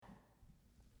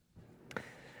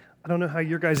I don't know how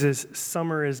your guys'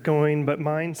 summer is going, but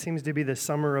mine seems to be the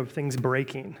summer of things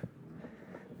breaking.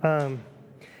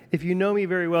 If you know me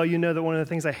very well, you know that one of the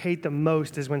things I hate the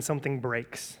most is when something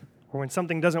breaks or when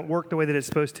something doesn't work the way that it's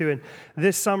supposed to. And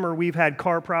this summer, we've had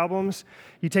car problems.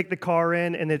 You take the car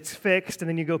in, and it's fixed, and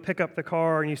then you go pick up the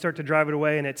car, and you start to drive it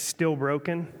away, and it's still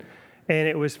broken. And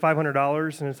it was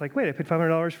 $500, and it's like, wait, I paid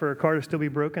 $500 for a car to still be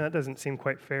broken? That doesn't seem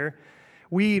quite fair.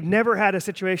 We've never had a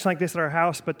situation like this at our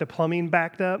house, but the plumbing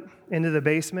backed up into the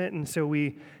basement, and so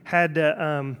we had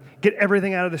to get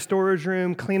everything out of the storage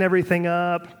room, clean everything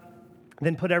up,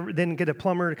 then get a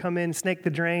plumber to come in, snake the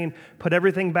drain, put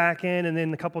everything back in, and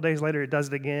then a couple days later it does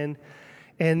it again.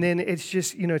 And then it's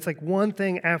just, it's like one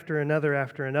thing after another.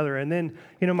 And then,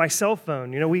 my cell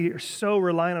phone, we are so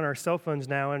reliant on our cell phones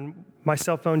now, and my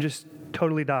cell phone just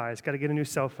totally dies. Got to get a new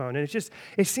cell phone. And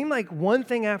it seemed like one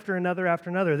thing after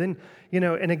another. Then,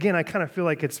 and again, I kind of feel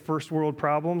like it's first world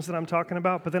problems that I'm talking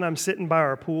about, but then I'm sitting by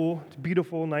our pool. It's a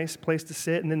beautiful, nice place to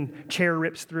sit, and then chair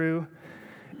rips through.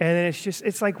 And then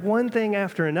it's like one thing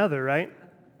after another, right?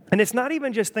 And it's not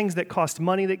even just things that cost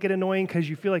money that get annoying because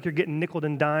you feel like you're getting nickeled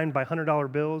and dimed by $100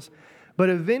 bills. But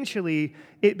eventually,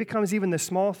 it becomes even the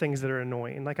small things that are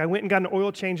annoying. Like I went and got an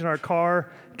oil change in our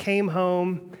car, came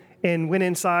home, and went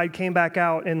inside, came back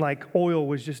out, and like oil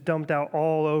was just dumped out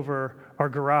all over our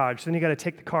garage. So then you got to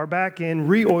take the car back in,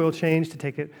 re-oil change to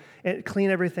take it, and clean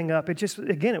everything up.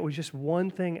 It was just one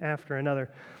thing after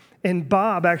another. And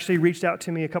Bob actually reached out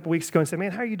to me a couple weeks ago and said,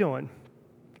 man, how are you doing?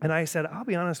 And I said, I'll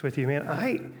be honest with you, man,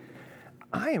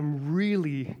 I am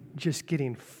really just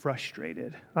getting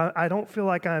frustrated. I don't feel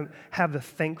like I have the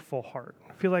thankful heart.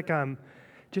 I feel like I'm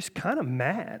just kind of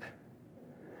mad.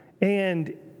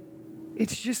 And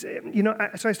it's just,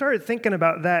 so I started thinking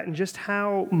about that and just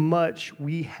how much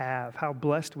we have, how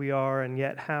blessed we are, and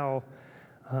yet how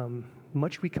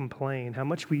much we complain, how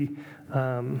much we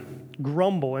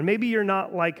grumble. And maybe you're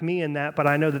not like me in that, but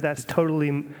I know that that's totally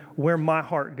where my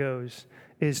heart goes,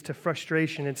 is to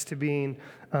frustration. It's to being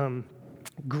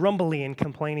grumbly and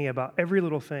complaining about every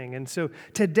little thing. And so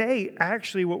today,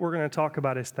 actually, what we're going to talk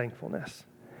about is thankfulness.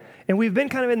 And we've been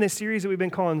kind of in this series that we've been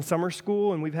calling Summer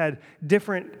School, and we've had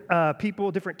different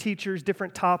people, different teachers,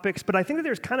 different topics, but I think that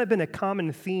there's kind of been a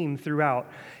common theme throughout.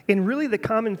 And really the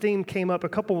common theme came up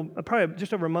probably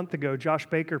just over a month ago. Josh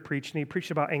Baker preached, and he preached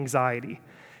about anxiety.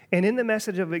 And in the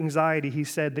message of anxiety, he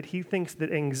said that he thinks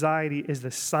that anxiety is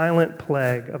the silent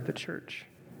plague of the church.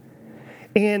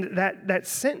 And that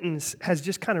sentence has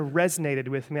just kind of resonated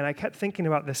with me, and I kept thinking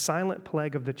about the silent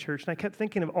plague of the church, and I kept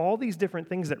thinking of all these different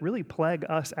things that really plague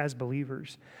us as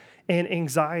believers, and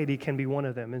anxiety can be one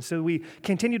of them. And so we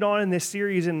continued on in this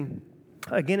series, and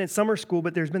again, it's summer school,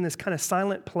 but there's been this kind of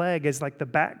silent plague as like the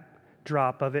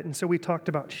backdrop of it, and so we talked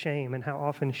about shame and how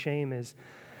often shame is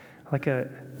like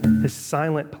this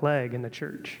silent plague in the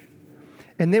church.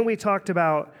 And then we talked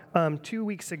about 2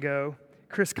 weeks ago,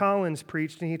 Chris Collins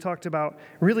preached, and he talked about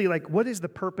really like, what is the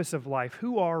purpose of life?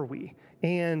 Who are we?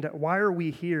 And why are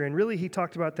we here? And really, he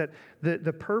talked about that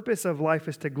the purpose of life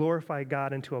is to glorify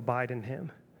God and to abide in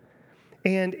Him.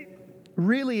 And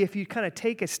really, if you kind of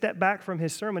take a step back from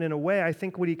his sermon, in a way, I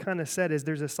think what he kind of said is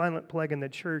there's a silent plague in the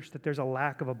church, that there's a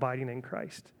lack of abiding in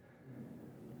Christ.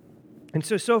 And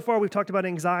so far we've talked about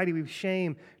anxiety, we've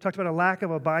shame, talked about a lack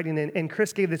of abiding, and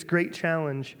Chris gave this great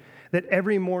challenge that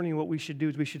every morning what we should do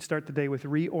is we should start the day with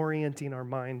reorienting our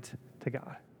mind to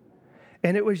God.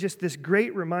 And it was just this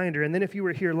great reminder. And then if you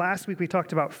were here last week, we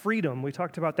talked about freedom. We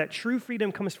talked about that true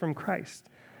freedom comes from Christ.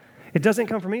 It doesn't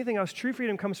come from anything else. True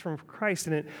freedom comes from Christ,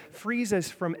 and it frees us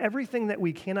from everything that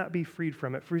we cannot be freed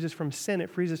from. It frees us from sin. It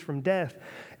frees us from death.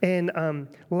 And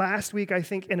last week, I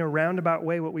think in a roundabout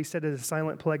way, what we said is a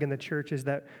silent plague in the church is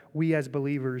that we as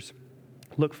believers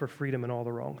look for freedom in all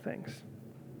the wrong things.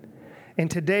 And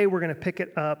today, we're going to pick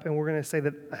it up, and we're going to say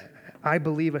that I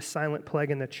believe a silent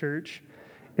plague in the church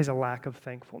is a lack of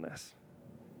thankfulness.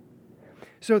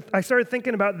 So I started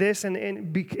thinking about this, and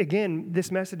again,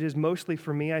 this message is mostly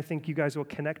for me. I think you guys will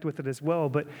connect with it as well,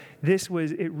 but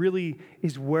it really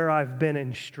is where I've been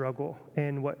in struggle.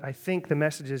 And what I think the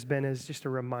message has been is just a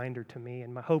reminder to me,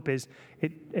 and my hope is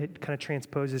it kind of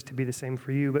transposes to be the same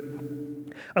for you. But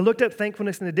I looked up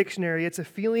thankfulness in the dictionary. It's a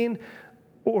feeling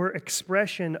or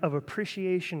expression of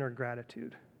appreciation or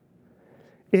gratitude.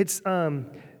 It's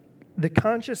the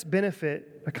conscious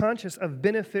of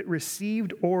benefit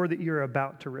received or that you're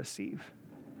about to receive.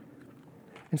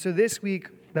 And so this week,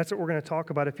 that's what we're going to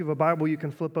talk about. If you have a Bible, you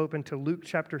can flip open to Luke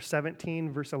chapter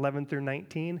 17, verse 11 through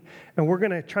 19. And we're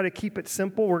going to try to keep it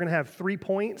simple. We're going to have 3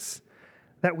 points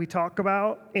that we talk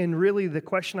about. And really the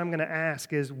question I'm going to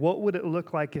ask is, what would it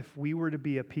look like if we were to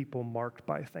be a people marked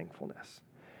by thankfulness?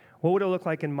 What would it look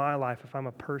like in my life if I'm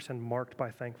a person marked by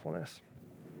thankfulness?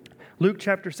 Luke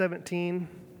chapter 17,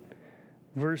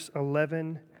 verse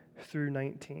 11 through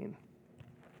 19.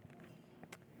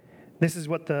 This is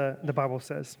what the Bible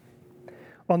says.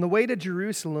 On the way to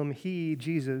Jerusalem, he,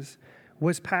 Jesus,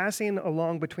 was passing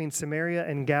along between Samaria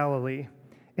and Galilee.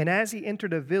 And as he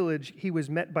entered a village, he was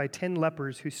met by 10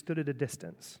 lepers who stood at a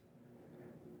distance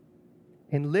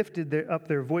and lifted up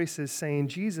their voices, saying,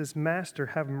 Jesus, Master,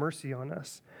 have mercy on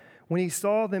us. When he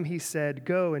saw them, he said,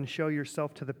 Go and show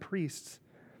yourself to the priests.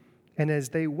 And as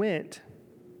they went,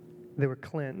 they were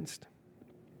cleansed.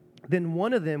 Then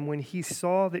one of them, when he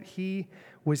saw that he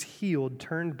was healed,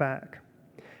 turned back,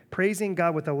 praising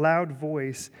God with a loud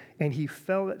voice, and he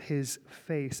fell at his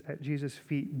face at Jesus'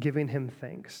 feet, giving him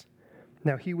thanks.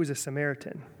 Now he was a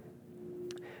Samaritan.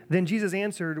 Then Jesus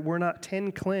answered, Were not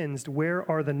 10 cleansed? Where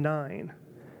are the 9?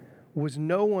 Was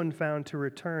no one found to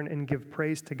return and give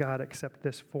praise to God except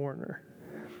this foreigner?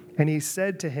 And he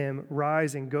said to him,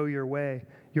 Rise and go your way.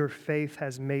 Your faith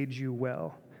has made you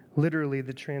well. Literally,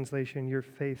 the translation, your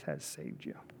faith has saved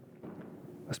you.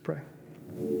 Let's pray.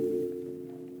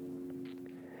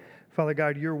 Father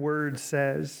God, your word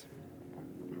says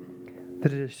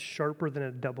that it is sharper than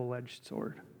a double-edged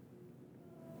sword.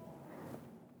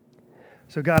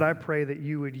 So God, I pray that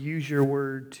you would use your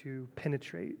word to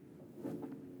penetrate.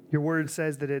 Your word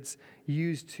says that it's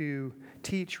used to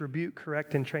teach, rebuke,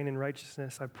 correct, and train in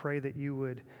righteousness. I pray that you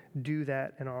would do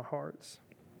that in our hearts.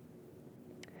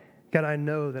 God, I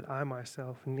know that I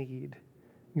myself need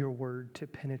your word to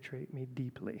penetrate me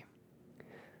deeply.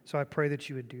 So I pray that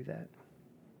you would do that.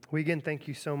 We again thank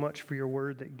you so much for your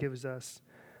word that gives us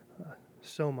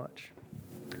so much.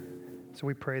 So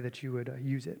we pray that you would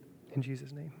use it. In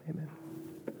Jesus' name, amen.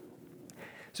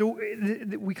 So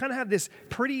we kind of have this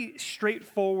pretty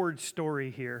straightforward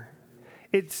story here.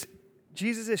 It's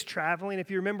Jesus is traveling.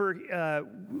 If you remember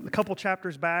a couple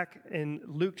chapters back in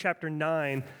Luke chapter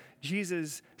 9,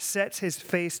 Jesus sets his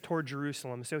face toward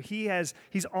Jerusalem. So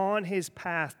he's on his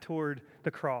path toward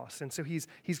the cross. And so he's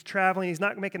traveling. He's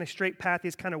not making a straight path.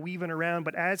 He's kind of weaving around.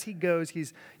 But as he goes,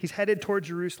 he's headed toward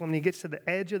Jerusalem. And he gets to the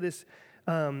edge of this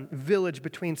village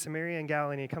between Samaria and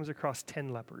Galilee. And he comes across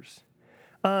 10 lepers.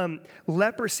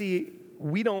 Leprosy,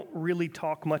 we don't really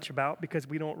talk much about because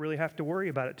we don't really have to worry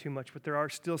about it too much, but there are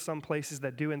still some places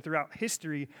that do, and throughout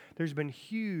history, there's been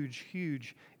huge,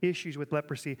 huge issues with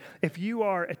leprosy. If you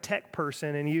are a tech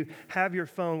person and you have your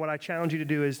phone, what I challenge you to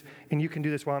do is, and you can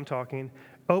do this while I'm talking,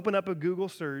 open up a Google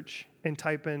search and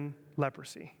type in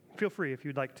leprosy. Feel free if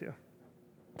you'd like to.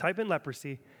 Type in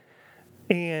leprosy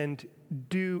and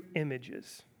do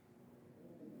images.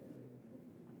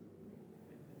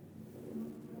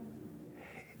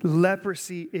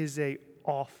 Leprosy is an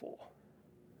awful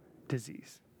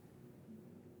disease.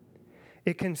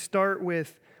 It can start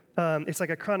with, it's like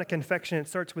a chronic infection. It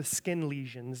starts with skin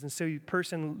lesions. And so the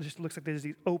person just looks like there's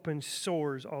these open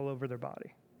sores all over their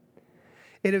body.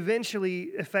 It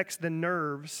eventually affects the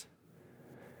nerves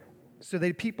so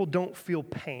that people don't feel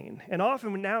pain. And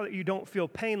often now that you don't feel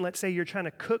pain, let's say you're trying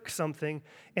to cook something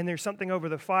and there's something over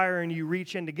the fire and you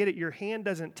reach in to get it, your hand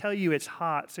doesn't tell you it's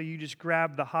hot, so you just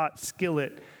grab the hot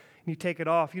skillet and you take it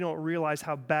off. You don't realize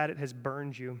how bad it has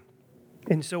burned you.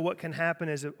 And so what can happen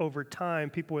is that over time,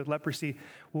 people with leprosy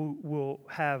will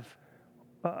have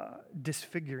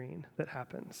disfiguring that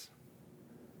happens.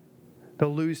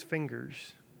 They'll lose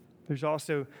fingers. There's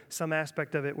also some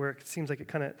aspect of it where it seems like it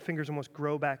kind of fingers almost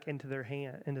grow back into the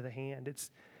hand.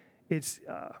 It's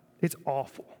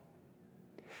awful.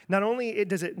 Not only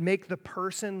does it make the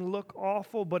person look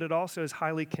awful, but it also is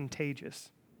highly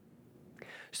contagious.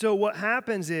 So what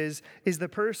happens is the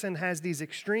person has these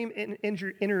extreme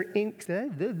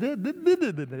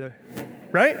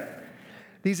right?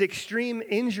 These extreme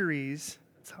injuries.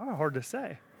 It's hard to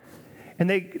say. And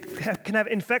they can have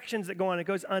infections that go on. It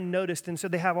goes unnoticed. And so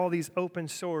they have all these open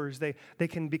sores. They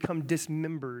can become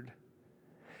dismembered.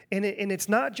 And it's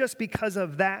not just because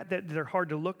of that they're hard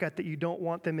to look at, that you don't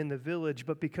want them in the village,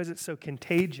 but because it's so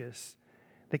contagious,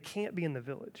 they can't be in the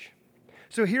village.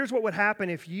 So here's what would happen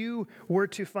if you were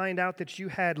to find out that you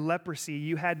had leprosy.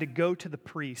 You had to go to the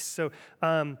priest. So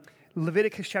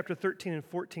Leviticus chapter 13 and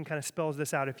 14 kind of spells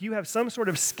this out. If you have some sort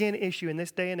of skin issue in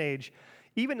this day and age,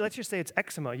 even let's just say it's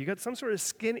eczema, you got some sort of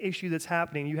skin issue that's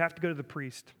happening, you have to go to the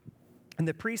priest. And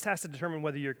the priest has to determine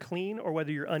whether you're clean or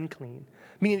whether you're unclean,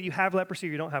 meaning that you have leprosy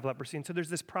or you don't have leprosy. And so there's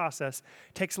this process.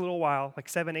 It takes a little while, like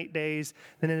 7-8 days.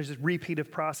 Then there's this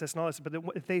repeated process and all this. But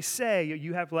if they say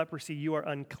you have leprosy, you are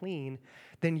unclean,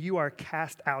 then you are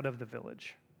cast out of the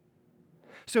village.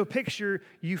 So picture,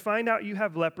 you find out you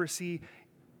have leprosy,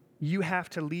 you have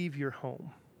to leave your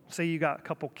home. Say you got a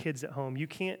couple kids at home. You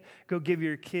can't go give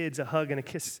your kids a hug and a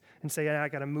kiss and say, I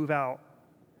got to move out.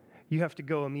 You have to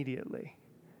go immediately.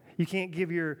 You can't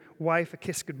give your wife a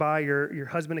kiss goodbye, your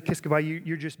husband a kiss goodbye.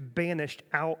 You're just banished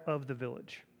out of the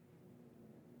village.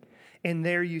 And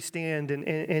there you stand,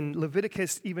 and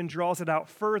Leviticus even draws it out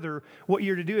further. What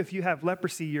you're to do if you have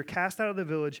leprosy, you're cast out of the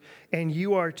village, and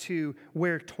you are to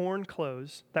wear torn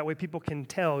clothes. That way people can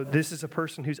tell this is a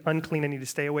person who's unclean. I need to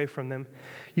stay away from them.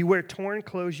 You wear torn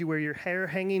clothes. You wear your hair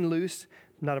hanging loose.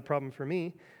 Not a problem for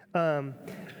me.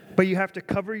 But you have to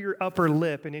cover your upper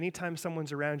lip, and anytime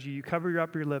someone's around you, you cover your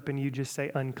upper lip, and you just say,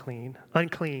 unclean,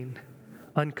 unclean,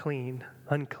 unclean,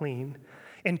 unclean.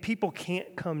 And people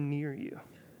can't come near you.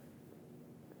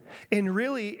 And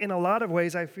really, in a lot of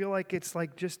ways, I feel like it's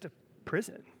like just a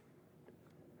prison.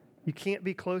 You can't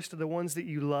be close to the ones that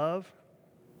you love.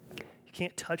 You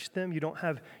can't touch them. You don't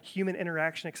have human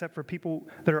interaction except for people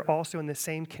that are also in the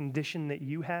same condition that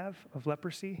you have of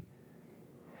leprosy.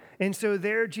 And so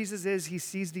there Jesus is. He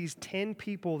sees these 10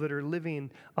 people that are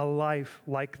living a life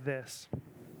like this.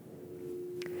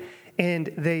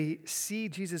 And they see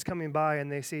Jesus coming by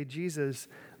and they say, Jesus,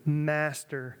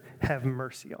 Master, have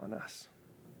mercy on us.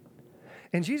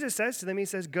 And Jesus says to them, he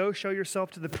says, go show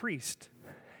yourself to the priest.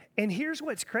 And here's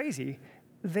what's crazy.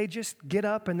 They just get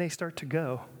up and they start to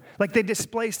go. Like they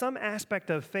display some aspect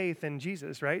of faith in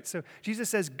Jesus, right? So Jesus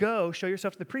says, go show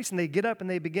yourself to the priest. And they get up and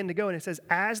they begin to go. And it says,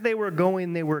 as they were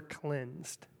going, they were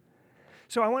cleansed.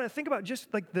 So I want to think about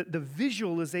just like the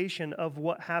visualization of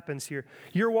what happens here.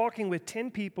 You're walking with 10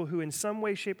 people who in some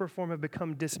way, shape, or form have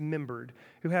become dismembered,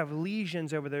 who have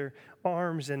lesions over their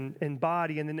arms and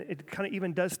body, and then it kind of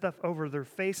even does stuff over their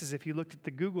faces if you looked at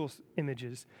the Google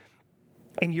images.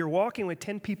 And you're walking with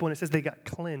 10 people and it says they got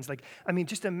cleansed. Like, I mean,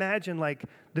 just imagine like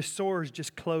the sores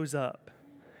just close up.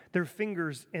 Their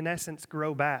fingers, in essence,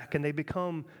 grow back and they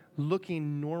become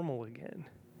looking normal again.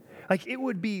 Like it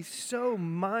would be so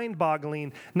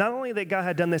mind-boggling, not only that God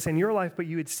had done this in your life, but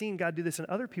you had seen God do this in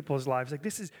other people's lives. Like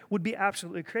this would be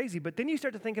absolutely crazy. But then you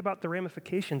start to think about the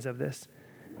ramifications of this.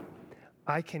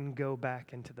 I can go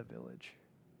back into the village.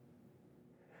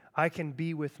 I can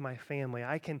be with my family.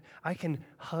 I can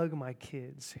hug my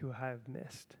kids who I have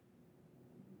missed.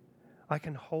 I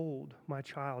can hold my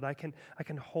child. I can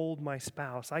hold my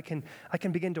spouse. I can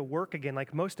begin to work again.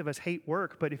 Like most of us hate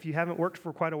work, but if you haven't worked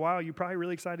for quite a while, you're probably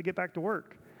really excited to get back to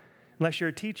work. Unless you're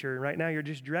a teacher, and right now you're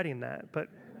just dreading that.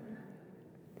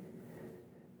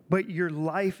 But your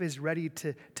life is ready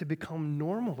to become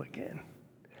normal again.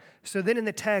 So then in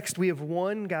the text, we have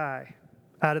one guy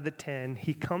out of the 10.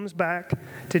 He comes back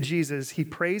to Jesus. He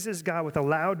praises God with a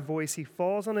loud voice. He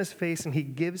falls on his face and he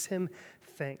gives him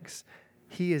thanks.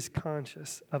 He is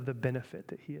conscious of the benefit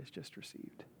that he has just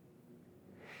received.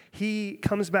 He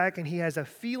comes back and he has a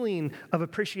feeling of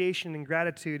appreciation and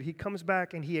gratitude. He comes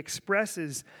back and he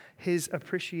expresses his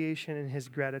appreciation and his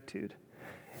gratitude.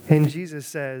 And Jesus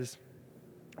says,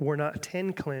 we're not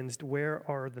 10 cleansed, where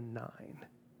are the 9?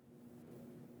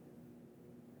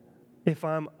 If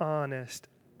I'm honest,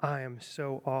 I am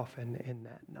so often in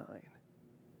that 9.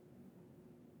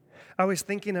 I was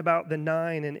thinking about the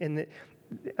 9 and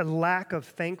a lack of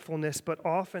thankfulness, but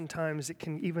oftentimes it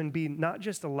can even be not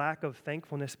just a lack of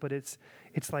thankfulness, but it's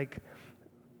like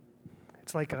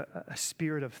a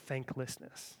spirit of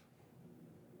thanklessness.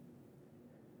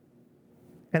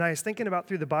 And I was thinking about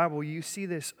through the Bible, you see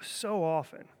this so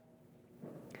often.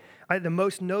 The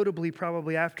most notably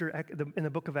probably in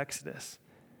the book of Exodus.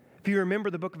 If you remember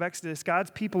the book of Exodus,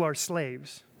 God's people are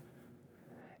slaves.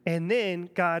 And then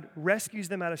God rescues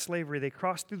them out of slavery. They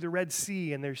cross through the Red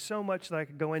Sea, and there's so much that I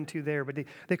could go into there. But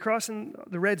they cross in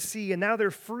the Red Sea, and now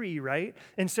they're free, right?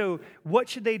 And so what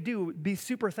should they do? Be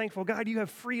super thankful. God, you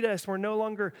have freed us. We're no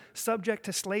longer subject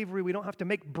to slavery. We don't have to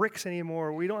make bricks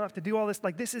anymore. We don't have to do all this.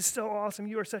 Like, this is so awesome.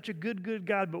 You are such a good, good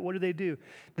God. But what do?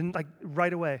 Then, like,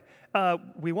 right away,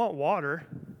 we want water.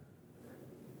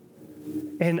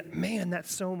 And, man,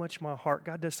 that's so much my heart.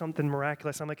 God does something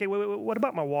miraculous. I'm like, hey, wait, what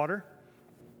about my water?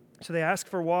 So they ask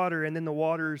for water, and then the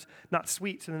water's not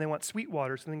sweet, so then they want sweet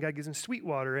water. So then God gives them sweet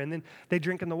water, and then they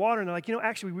drink in the water, and they're like,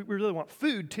 actually, we really want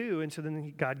food too. And so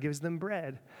then God gives them bread.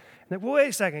 And they're like, well, wait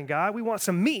a second, God, we want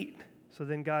some meat. So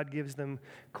then God gives them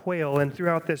quail. And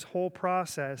throughout this whole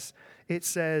process, it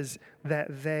says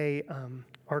that they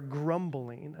are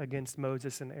grumbling against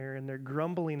Moses and Aaron. They're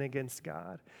grumbling against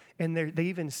God. And they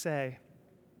even say,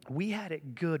 we had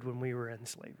it good when we were in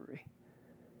slavery.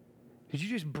 Did you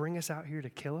just bring us out here to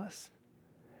kill us?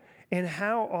 And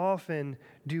how often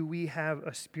do we have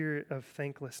a spirit of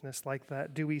thanklessness like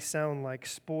that? Do we sound like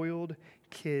spoiled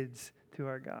kids to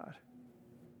our God?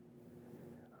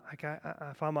 Like,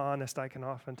 if I'm honest, I can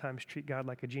oftentimes treat God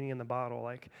like a genie in the bottle.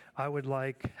 Like, I would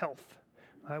like health.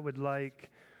 I would like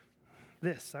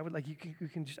this. I would like, you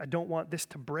can just, I don't want this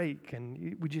to break.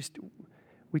 And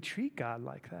we treat God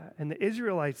like that. And the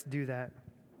Israelites do that.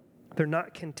 They're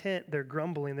not content. They're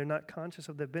grumbling. They're not conscious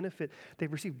of the benefit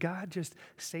they've received. God just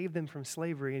saved them from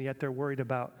slavery, and yet they're worried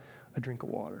about a drink of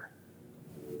water.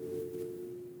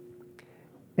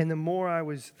 And the more I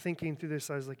was thinking through this,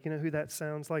 I was like, you know who that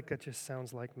sounds like? That just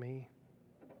sounds like me.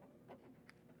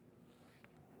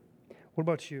 What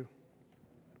about you?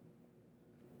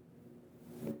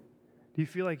 Do you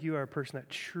feel like you are a person that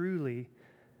truly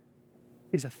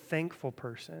is a thankful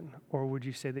person, or would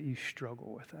you say that you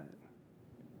struggle with that?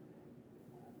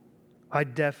 I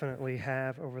definitely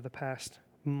have over the past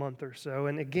month or so.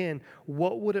 And again,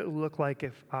 what would it look like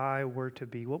if I were to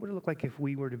be? What would it look like if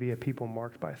we were to be a people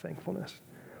marked by thankfulness?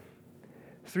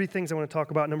 3 things I want to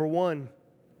talk about. Number 1,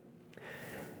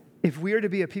 if we are to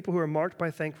be a people who are marked by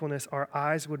thankfulness, our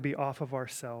eyes would be off of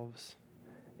ourselves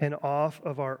and off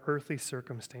of our earthly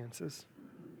circumstances.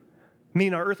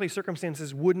 Meaning our earthly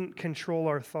circumstances wouldn't control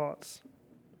our thoughts.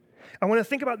 I want to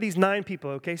think about these 9 people,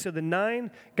 okay? So the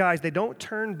 9 guys, they don't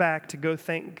turn back to go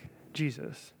thank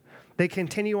Jesus. They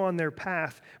continue on their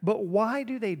path. But why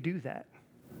do they do that?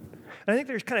 And I think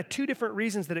there's kind of 2 different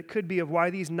reasons that it could be of why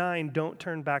these 9 don't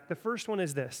turn back. The first one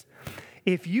is this.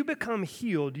 If you become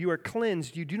healed, you are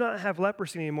cleansed, you do not have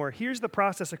leprosy anymore. Here's the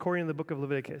process according to the book of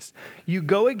Leviticus. You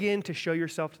go again to show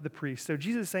yourself to the priest. So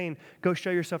Jesus is saying, go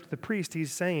show yourself to the priest.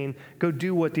 He's saying, go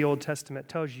do what the Old Testament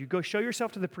tells you. Go show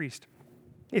yourself to the priest.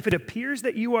 If it appears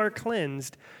that you are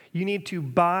cleansed, you need to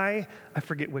buy, I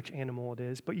forget which animal it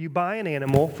is, but you buy an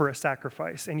animal for a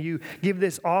sacrifice, and you give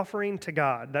this offering to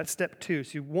God. That's step 2.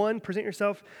 So 1, present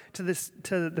yourself to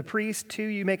the priest. 2,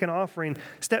 you make an offering.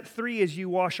 Step 3 is you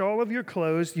wash all of your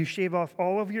clothes, you shave off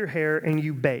all of your hair, and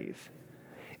you bathe.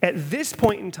 At this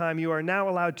point in time, you are now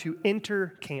allowed to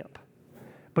enter camp,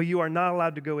 but you are not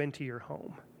allowed to go into your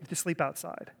home. You have to sleep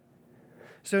outside.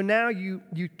 So now you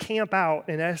camp out,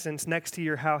 in essence, next to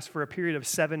your house for a period of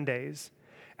 7 days.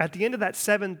 At the end of that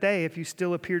 7th day, if you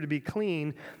still appear to be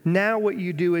clean, now what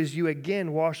you do is you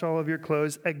again wash all of your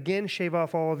clothes, again shave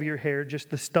off all of your hair, just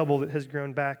the stubble that has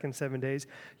grown back in 7 days.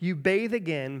 You bathe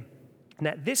again, and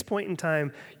at this point in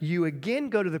time, you again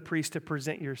go to the priest to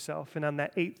present yourself. And on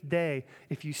that 8th day,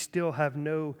 if you still have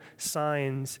no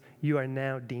signs, you are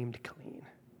now deemed clean.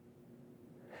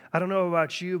 I don't know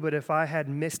about you, but if I had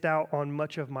missed out on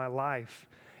much of my life,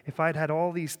 if I'd had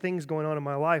all these things going on in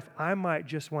my life, I might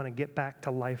just want to get back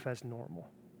to life as normal.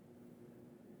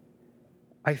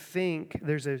 I think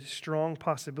there's a strong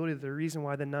possibility that the reason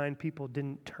why the 9 people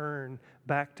didn't turn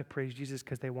back to praise Jesus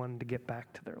because they wanted to get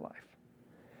back to their life.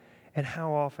 And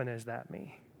how often is that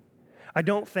me? I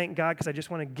don't thank God because I just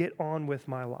want to get on with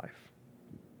my life.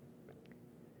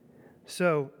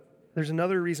 So there's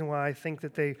another reason why I think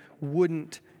that they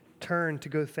wouldn't turn to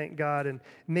go thank God, and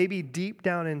maybe deep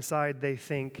down inside they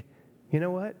think, you know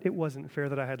what? It wasn't fair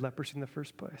that I had leprosy in the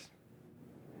first place.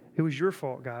 It was your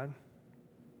fault, God.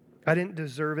 I didn't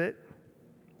deserve it.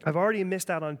 I've already missed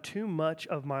out on too much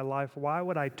of my life. Why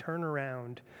would I turn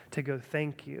around to go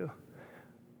thank you?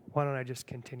 Why don't I just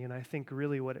continue? And I think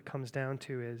really what it comes down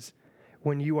to is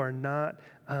when you are not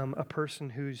a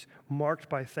person who's marked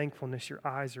by thankfulness, your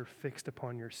eyes are fixed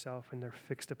upon yourself and they're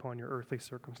fixed upon your earthly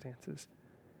circumstances.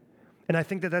 And I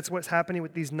think that that's what's happening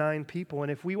with these 9 people.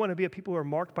 And if we want to be a people who are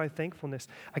marked by thankfulness,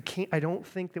 I don't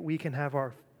think that we can have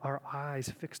our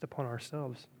eyes fixed upon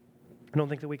ourselves. I don't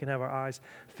think that we can have our eyes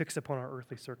fixed upon our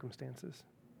earthly circumstances.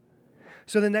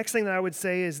 So the next thing that I would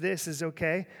say is this, is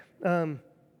okay,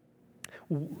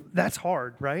 that's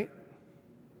hard, right?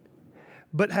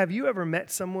 But have you ever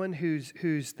met someone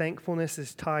whose thankfulness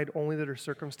is tied only to their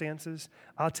circumstances?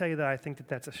 I'll tell you that I think that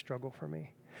that's a struggle for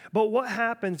me. But what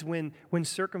happens when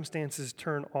circumstances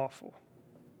turn awful?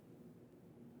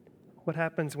 What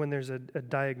happens when there's a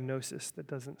diagnosis that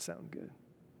doesn't sound good?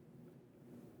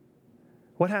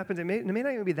 What happens? It may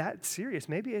not even be that serious.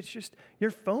 Maybe it's just your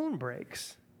phone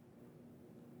breaks.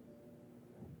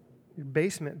 Your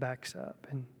basement backs up.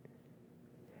 And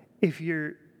if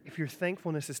your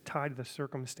thankfulness is tied to the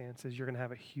circumstances, you're going to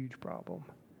have a huge problem.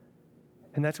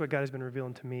 And that's what God has been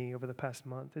revealing to me over the past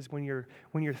month, is when your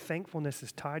thankfulness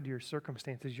is tied to your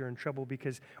circumstances, you're in trouble,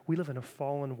 because we live in a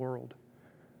fallen world.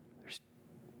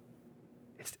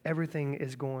 Everything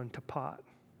is going to pot.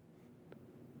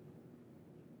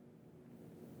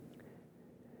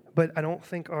 But I don't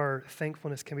think our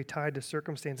thankfulness can be tied to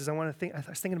circumstances. I was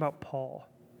thinking about Paul.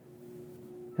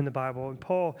 in the Bible. And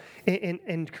Paul,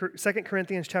 in 2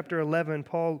 Corinthians chapter 11,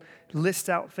 Paul lists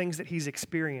out things that he's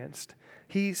experienced.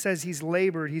 He says he's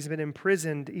labored, he's been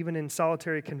imprisoned, even in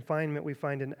solitary confinement, we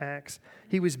find in Acts.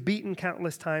 He was beaten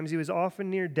countless times. He was often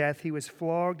near death. He was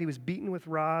flogged. He was beaten with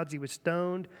rods. He was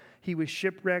stoned. He was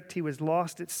shipwrecked. He was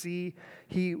lost at sea.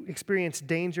 He experienced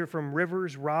danger from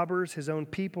rivers, robbers, his own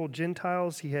people,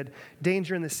 Gentiles. He had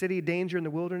danger in the city, danger in the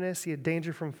wilderness. He had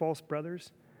danger from false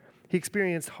brothers. He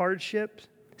experienced hardships,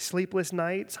 sleepless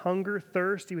nights, hunger,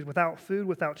 thirst. He was without food,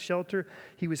 without shelter.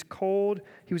 He was cold.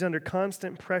 He was under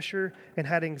constant pressure and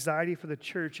had anxiety for the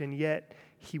church, and yet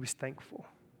he was thankful.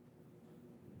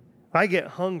 I get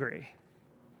hungry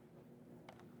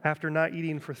after not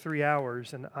eating for 3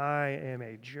 hours, and I am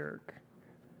a jerk.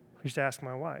 Just ask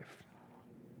my wife.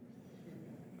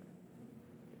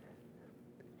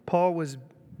 Paul was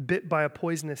bit by a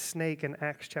poisonous snake in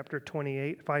Acts chapter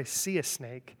 28. If I see a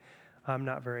snake, I'm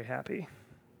not very happy.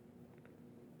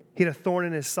 He had a thorn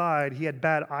in his side. He had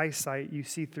bad eyesight, you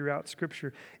see throughout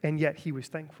Scripture, and yet he was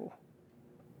thankful.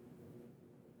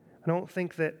 I don't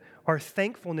think that our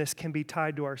thankfulness can be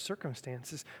tied to our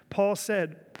circumstances. Paul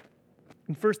said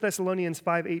in 1 Thessalonians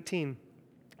 5:18,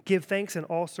 give thanks in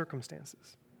all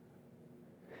circumstances.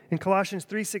 In Colossians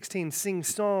 3:16, sing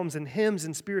psalms and hymns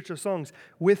and spiritual songs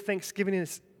with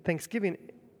thankfulness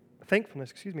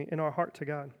in our heart to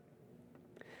God.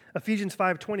 Ephesians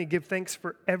 5:20, give thanks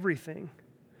for everything.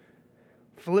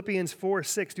 Philippians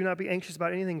 4:6, do not be anxious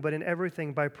about anything, but in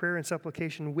everything, by prayer and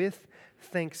supplication, with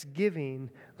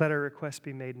thanksgiving, let our requests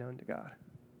be made known to God.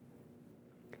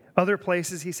 Other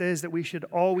places, he says that we should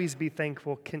always be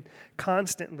thankful,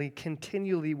 constantly,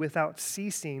 continually, without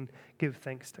ceasing, give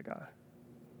thanks to God.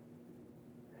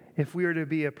 If we are to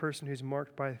be a person who's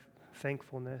marked by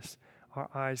thankfulness, our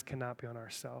eyes cannot be on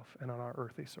ourselves and on our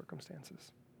earthly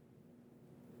circumstances.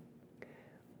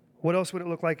 What else would it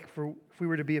look like if we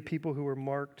were to be a people who were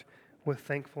marked with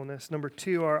thankfulness? Number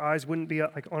two, our eyes wouldn't be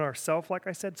like on ourselves, like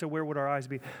I said. So where would our eyes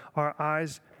be? Our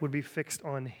eyes would be fixed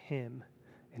on Him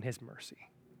and His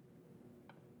mercy.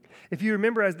 If you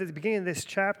remember, at the beginning of this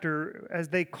chapter, as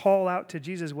they call out to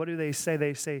Jesus, what do they say?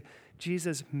 They say,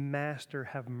 Jesus, Master,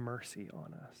 have mercy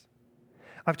on us.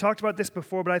 I've talked about this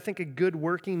before, but I think a good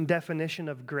working definition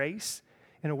of grace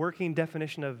and a working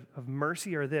definition of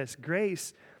mercy are this.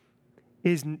 Grace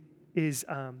is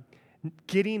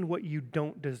getting what you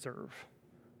don't deserve.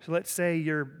 So let's say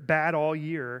you're bad all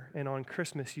year, and on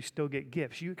Christmas you still get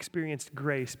gifts. You experienced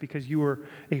grace because you were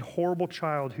a horrible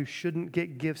child who shouldn't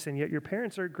get gifts, and yet your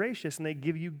parents are gracious and they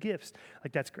give you gifts.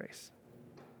 Like, that's grace.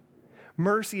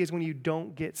 Mercy is when you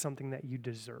don't get something that you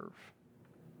deserve.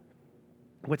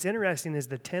 What's interesting is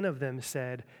the 10 of them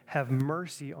said, have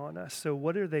mercy on us. So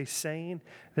what are they saying?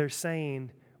 They're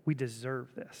saying, we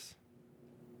deserve this.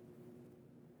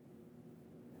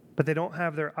 But they don't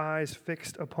have their eyes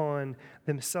fixed upon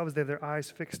themselves. They have their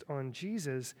eyes fixed on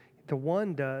Jesus. The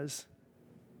one does,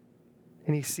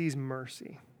 and he sees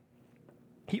mercy.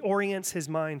 He orients his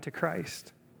mind to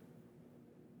Christ.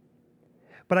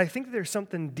 But I think there's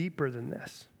something deeper than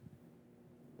this.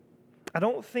 I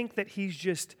don't think that he's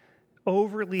just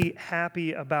overly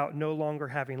happy about no longer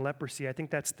having leprosy. I think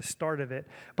that's the start of it.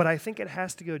 But I think it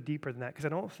has to go deeper than that, because I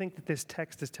don't think that this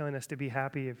text is telling us to be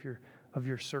happy of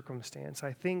your circumstance.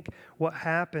 I think what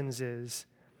happens is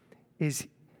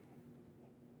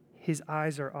his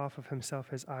eyes are off of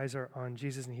himself, his eyes are on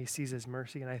Jesus, and he sees his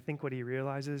mercy. And I think what he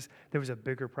realizes, there was a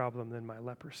bigger problem than my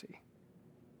leprosy.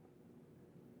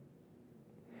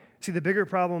 See, the bigger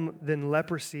problem than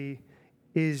leprosy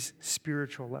is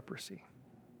spiritual leprosy.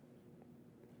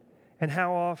 And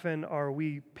how often are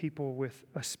we people with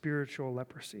a spiritual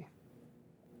leprosy?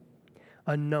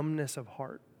 A numbness of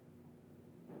heart.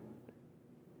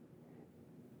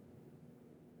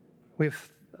 We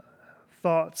have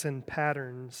thoughts and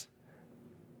patterns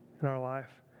in our life.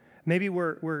 Maybe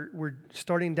we're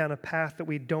starting down a path that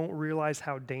we don't realize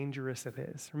how dangerous it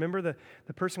is. Remember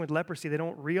the person with leprosy, they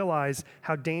don't realize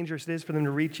how dangerous it is for them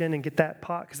to reach in and get that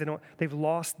pot because they've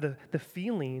lost the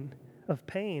feeling of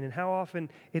pain. And how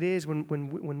often it is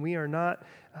when we are not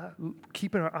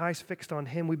keeping our eyes fixed on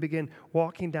Him, we begin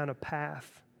walking down a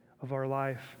path of our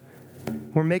life.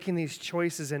 We're making these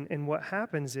choices, and what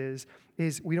happens is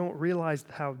we don't realize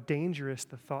how dangerous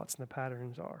the thoughts and the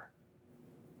patterns are.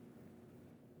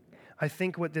 I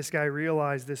think what this guy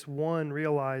realized, this one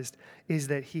realized, is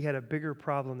that he had a bigger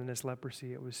problem than his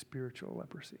leprosy. It was spiritual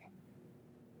leprosy.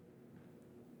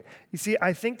 You see,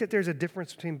 I think that there's a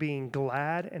difference between being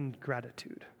glad and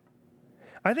gratitude.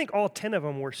 I think all 10 of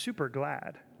them were super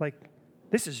glad. Like,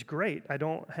 this is great. I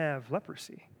don't have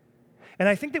leprosy. And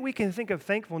I think that we can think of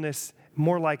thankfulness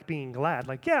more like being glad.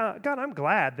 Like, yeah, God, I'm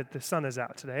glad that the sun is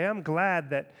out today. I'm glad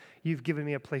that you've given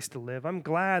me a place to live. I'm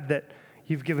glad that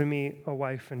you've given me a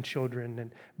wife and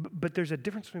children. But there's a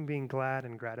difference between being glad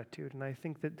and gratitude. And I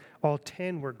think that all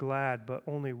 10 were glad, but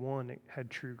only one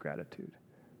had true gratitude.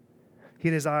 He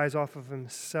had his eyes off of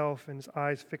himself and his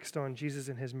eyes fixed on Jesus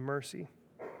and his mercy.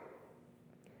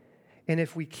 And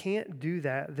if we can't do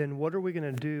that, then what are we going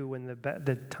to do when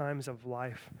the times of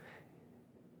life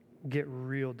get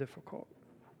real difficult?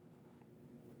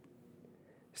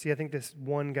 See, I think this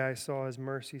one guy saw his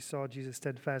mercy, saw Jesus'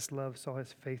 steadfast love, saw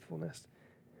his faithfulness.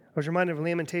 I was reminded of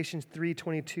Lamentations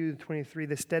 3:22-23.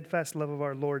 The steadfast love of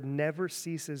our Lord never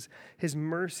ceases. His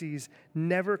mercies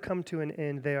never come to an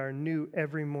end. They are new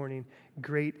every morning.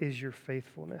 Great is your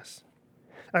faithfulness.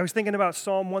 I was thinking about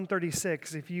Psalm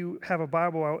 136. If you have a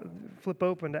Bible, I'll flip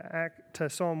open to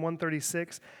Psalm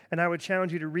 136, and I would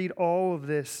challenge you to read all of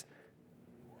this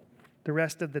the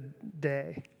rest of the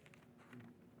day.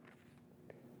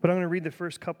 But I'm going to read the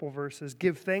first couple verses.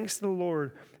 Give thanks to the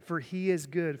Lord, for he is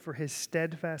good, for his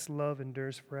steadfast love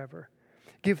endures forever.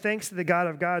 Give thanks to the God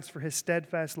of gods, for his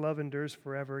steadfast love endures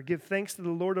forever. Give thanks to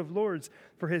the Lord of lords,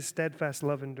 for his steadfast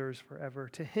love endures forever.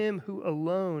 To him who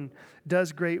alone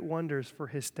does great wonders, for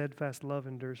his steadfast love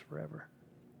endures forever.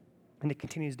 And it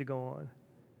continues to go on.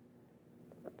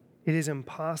 It is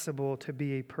impossible to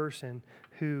be a person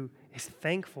who is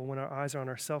thankful when our eyes are on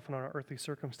ourselves and on our earthly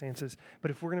circumstances. But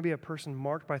if we're going to be a person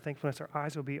marked by thankfulness, our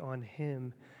eyes will be on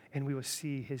him, and we will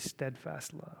see his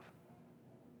steadfast love.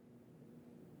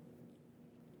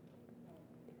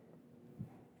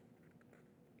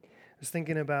 I was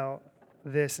thinking about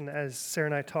this, and as Sarah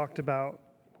and I talked about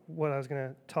what I was going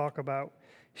to talk about,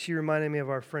 she reminded me of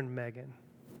our friend Megan.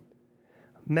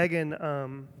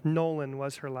 Megan Nolan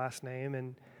was her last name,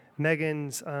 and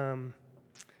Megan's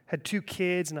had 2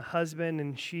 kids and a husband,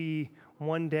 and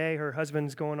one day her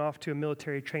husband's going off to a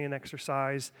military training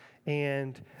exercise,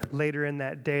 and later in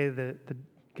that day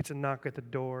gets a knock at the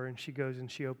door, and she goes and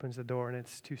she opens the door, and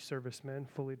it's 2 servicemen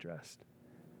fully dressed.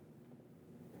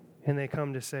 And they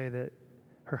come to say that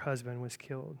her husband was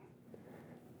killed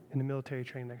in a military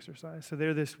training exercise. So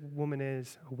there this woman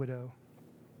is, a widow,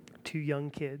 2 young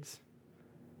kids.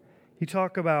 You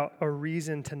talk about a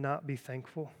reason to not be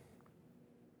thankful.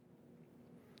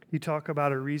 You talk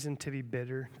about a reason to be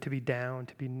bitter, to be down,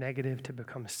 to be negative, to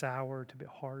become sour, to be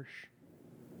harsh.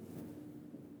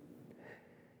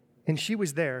 And she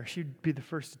was there. She'd be the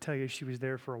first to tell you she was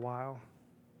there for a while.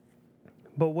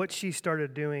 But what she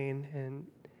started doing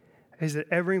is that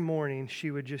every morning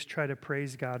she would just try to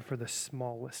praise God for the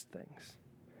smallest things.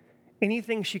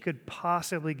 Anything she could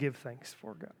possibly give thanks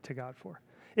to God for.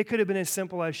 It could have been as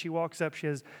simple as she walks up, she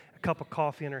has a cup of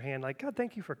coffee in her hand, like, God,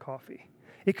 thank you for coffee.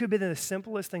 It could have been the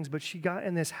simplest things, but she got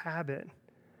in this habit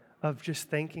of just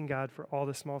thanking God for all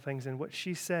the small things. And what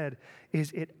she said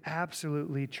is it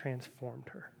absolutely transformed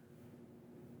her.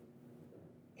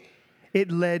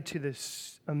 It led to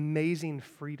this amazing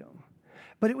freedom.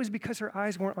 But it was because her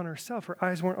eyes weren't on herself. Her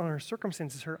eyes weren't on her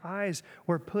circumstances. Her eyes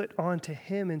were put onto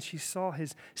him, and she saw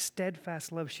his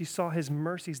steadfast love. She saw his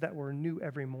mercies that were new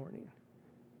every morning.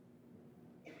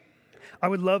 I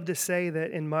would love to say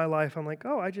that in my life, I'm like,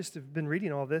 I just have been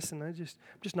reading all this, and I'm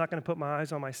just not going to put my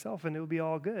eyes on myself, and it would be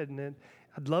all good. And then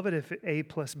I'd love it if A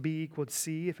plus B equaled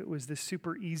C, if it was this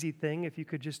super easy thing, if you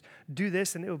could just do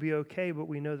this and it would be okay, but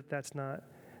we know that that's not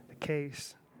the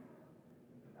case.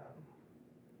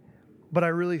 But I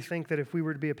really think that if we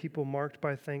were to be a people marked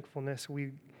by thankfulness,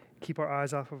 we keep our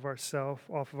eyes off of ourselves,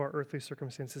 off of our earthly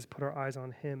circumstances, put our eyes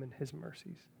on him and his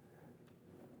mercies.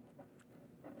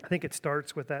 I think it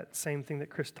starts with that same thing that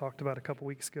Chris talked about a couple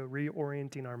weeks ago,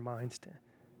 reorienting our minds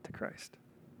to Christ.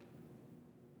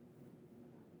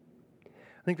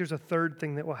 I think there's a third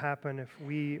thing that will happen if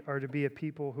we are to be a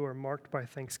people who are marked by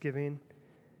thanksgiving.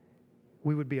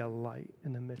 We would be a light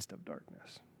in the midst of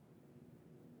darkness.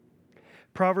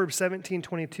 Proverbs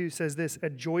 17:22 says this, a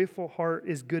joyful heart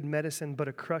is good medicine, but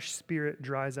a crushed spirit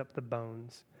dries up the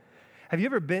bones. Have you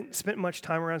ever spent much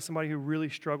time around somebody who really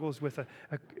struggles with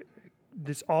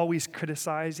this always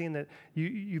criticizing, that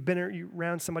you've been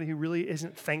around somebody who really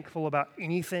isn't thankful about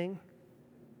anything?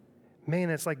 Man,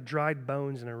 it's like dried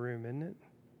bones in a room, isn't it?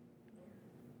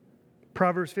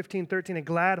 Proverbs 15:13, a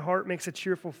glad heart makes a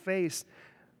cheerful face,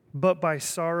 but by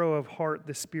sorrow of heart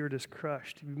the spirit is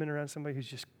crushed. Have you been around somebody who's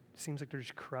just seems like they're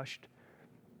just crushed?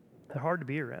 They're hard to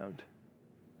be around.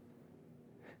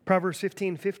 Proverbs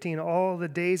 15:15, all the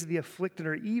days of the afflicted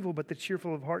are evil, but the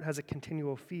cheerful of heart has a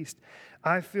continual feast.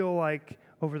 I feel like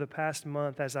over the past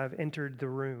month as I've entered the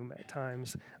room at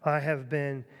times, I have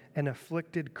been an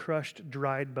afflicted, crushed,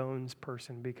 dried bones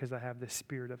person because I have this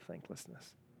spirit of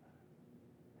thanklessness.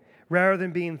 Rather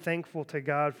than being thankful to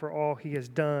God for all He has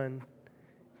done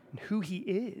and who He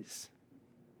is,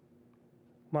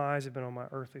 my eyes have been on my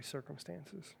earthly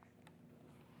circumstances.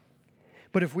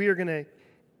 But if we are going to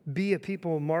be a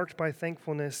people marked by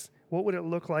thankfulness, what would it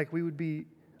look like? We would be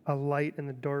a light in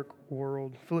the dark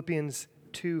world. Philippians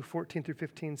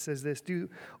 2:14-15 says this: do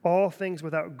all things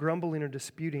without grumbling or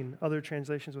disputing. Other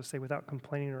translations will say without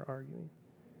complaining or arguing.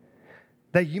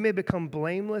 That you may become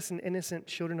blameless and innocent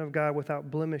children of God without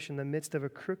blemish in the midst of a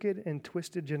crooked and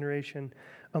twisted generation,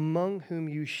 among whom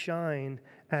you shine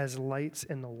as lights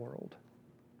in the world.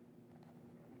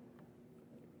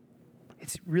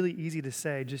 It's really easy to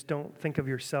say, just don't think of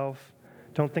yourself.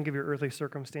 Don't think of your earthly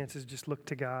circumstances. Just look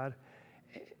to God.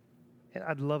 And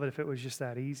I'd love it if it was just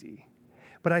that easy.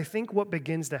 But I think what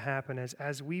begins to happen is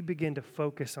as we begin to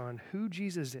focus on who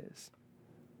Jesus is,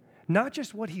 not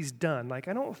just what He's done. Like,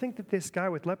 I don't think that this guy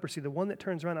with leprosy, the one that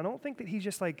turns around, I don't think that he's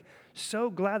just like so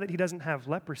glad that he doesn't have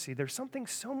leprosy. There's something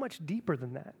so much deeper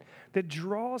than that that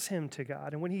draws him to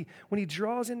God. And when he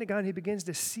draws into God and he begins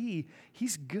to see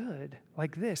He's good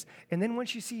like this. And then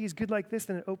once you see He's good like this,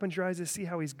 then it opens your eyes to see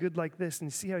how He's good like this and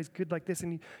you see how He's good like this.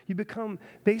 And you become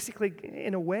basically,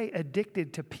 in a way,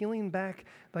 addicted to peeling back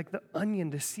like the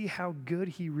onion to see how good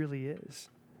He really is.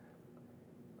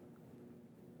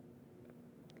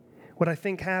 What I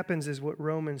think happens is what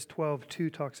Romans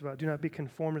 12:2 talks about. Do not be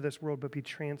conformed to this world, but be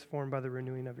transformed by the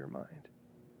renewing of your mind.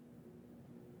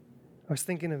 I was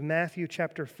thinking of Matthew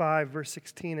chapter 5, verse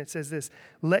 16. It says this: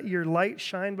 let your light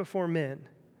shine before men,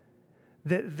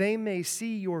 that they may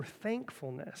see your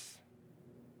thankfulness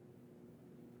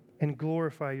and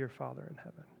glorify your Father in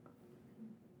heaven.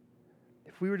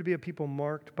 If we were to be a people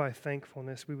marked by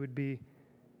thankfulness, we would be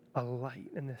a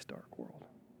light in this dark world.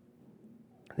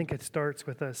 I think it starts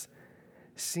with us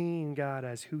seeing God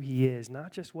as who He is,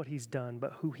 not just what He's done,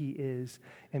 but who He is,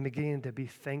 and beginning to be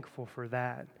thankful for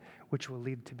that, which will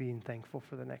lead to being thankful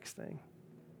for the next thing.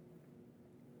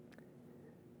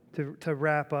 To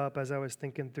wrap up, as I was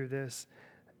thinking through this,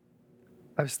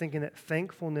 I was thinking that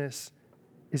thankfulness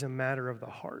is a matter of the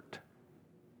heart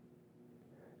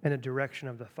and a direction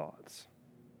of the thoughts.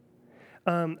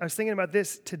 I was thinking about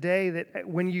this today, that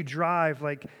when you drive,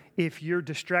 like if you're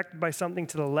distracted by something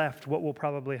to the left, what will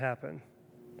probably happen?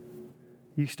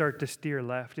 You start to steer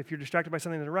left. If you're distracted by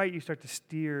something to the right, you start to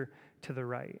steer to the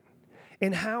right.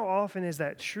 And how often is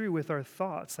that true with our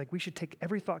thoughts? Like, we should take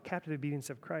every thought captive to the obedience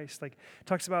of Christ. Like, it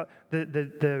talks about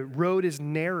the road is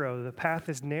narrow, the path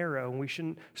is narrow, and we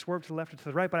shouldn't swerve to the left or to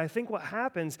the right. But I think what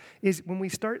happens is when we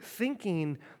start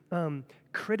thinking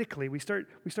critically, we start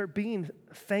being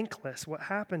thankless. What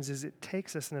happens is it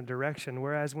takes us in a direction.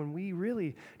 Whereas when we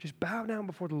really just bow down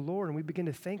before the Lord and we begin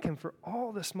to thank Him for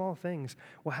all the small things,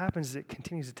 what happens is it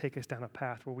continues to take us down a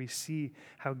path where we see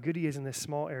how good He is in this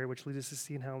small area, which leads us to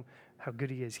seeing how good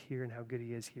He is here and how good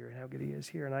He is here and how good He is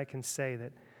here. And I can say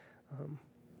that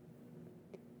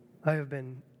I have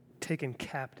been taken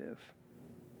captive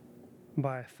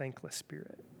by a thankless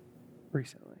spirit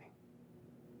recently.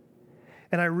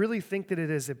 And I really think that it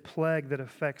is a plague that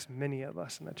affects many of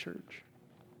us in the church.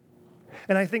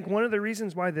 And I think one of the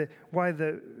reasons why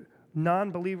the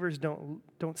non-believers don't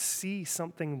see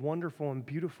something wonderful and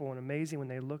beautiful and amazing when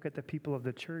they look at the people of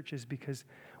the church is because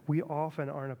we often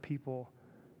aren't a people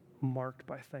marked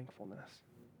by thankfulness.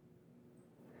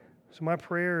 So my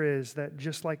prayer is that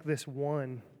just like this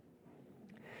one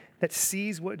that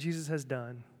sees what Jesus has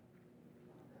done,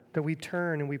 that we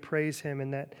turn and we praise Him,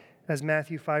 and that, as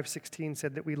Matthew 5:16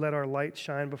 said, that we let our light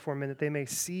shine before men, that they may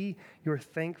see your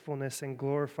thankfulness and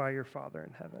glorify your Father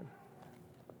in heaven.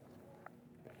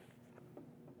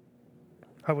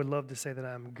 I would love to say that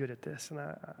I'm good at this, and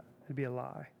it'd be a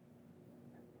lie.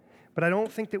 But I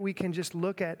don't think that we can just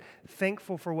look at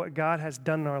thankful for what God has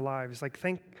done in our lives, like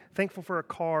thankful for a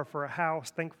car, for a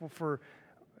house, thankful for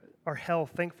our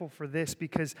health, thankful for this,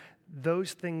 because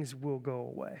those things will go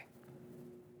away.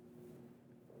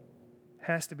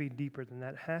 Has to be deeper than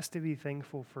that. Has to be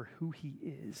thankful for who He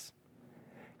is.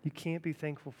 You can't be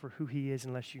thankful for who He is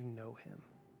unless you know Him.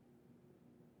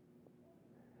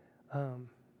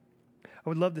 I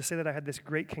would love to say that I had this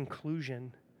great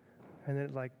conclusion,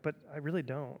 and that but I really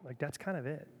don't. That's kind of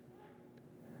it.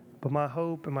 But my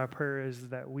hope and my prayer is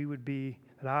that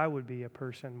I would be a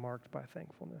person marked by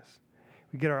thankfulness.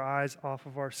 We get our eyes off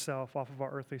of ourselves, off of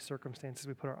our earthly circumstances.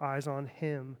 We put our eyes on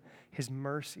Him, His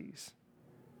mercies,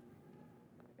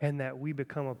 and that we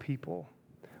become a people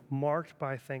marked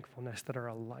by thankfulness that are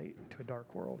a light to a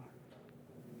dark world.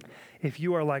 If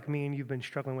you are like me and you've been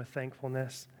struggling with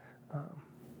thankfulness,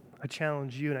 I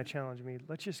challenge you and I challenge me,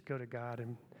 let's just go to God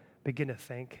and begin to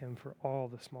thank him for all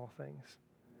the small things,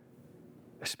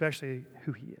 especially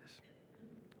who he is.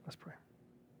 Let's pray.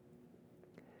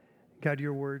 God,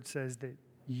 your word says that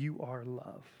you are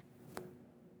love.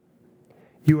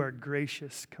 You are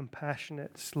gracious,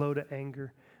 compassionate, slow to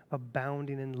anger,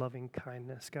 abounding in loving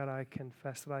kindness. God, I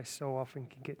confess that I so often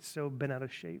can get so bent out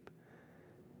of shape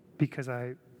because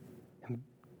I am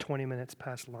 20 minutes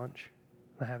past lunch.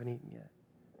 I haven't eaten yet.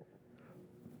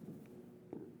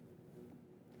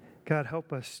 God,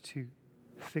 help us to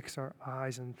fix our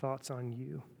eyes and thoughts on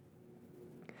you.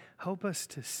 Help us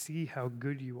to see how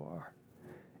good you are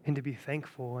and to be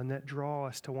thankful, and that draw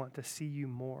us to want to see you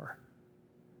more.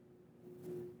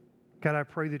 God, I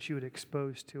pray that you would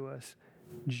expose to us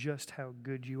just how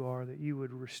good you are, that you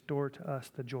would restore to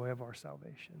us the joy of our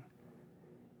salvation,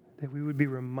 that we would be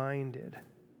reminded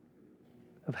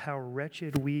of how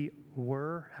wretched we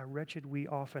were, how wretched we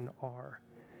often are,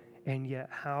 and yet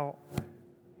how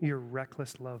your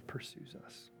reckless love pursues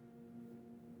us.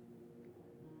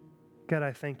 God,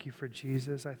 I thank you for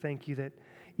Jesus. I thank you that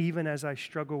even as I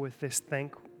struggle with this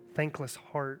thankless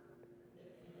heart,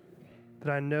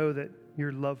 that I know that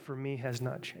your love for me has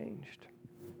not changed.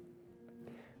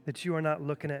 That you are not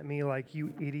looking at me like,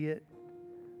 you idiot.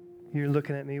 You're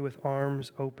looking at me with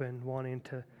arms open, wanting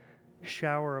to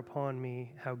shower upon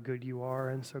me how good you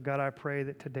are. And so, God, I pray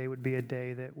that today would be a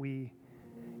day that we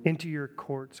enter your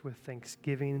courts with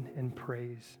thanksgiving and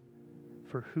praise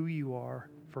for who you are,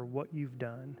 for what you've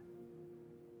done.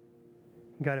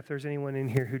 God, if there's anyone in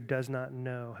here who does not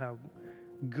know how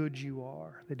good you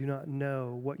are, they do not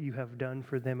know what you have done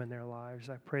for them in their lives,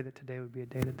 I pray that today would be a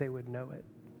day that they would know it.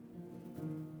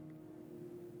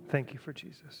 Thank you for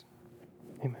Jesus.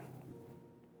 Amen.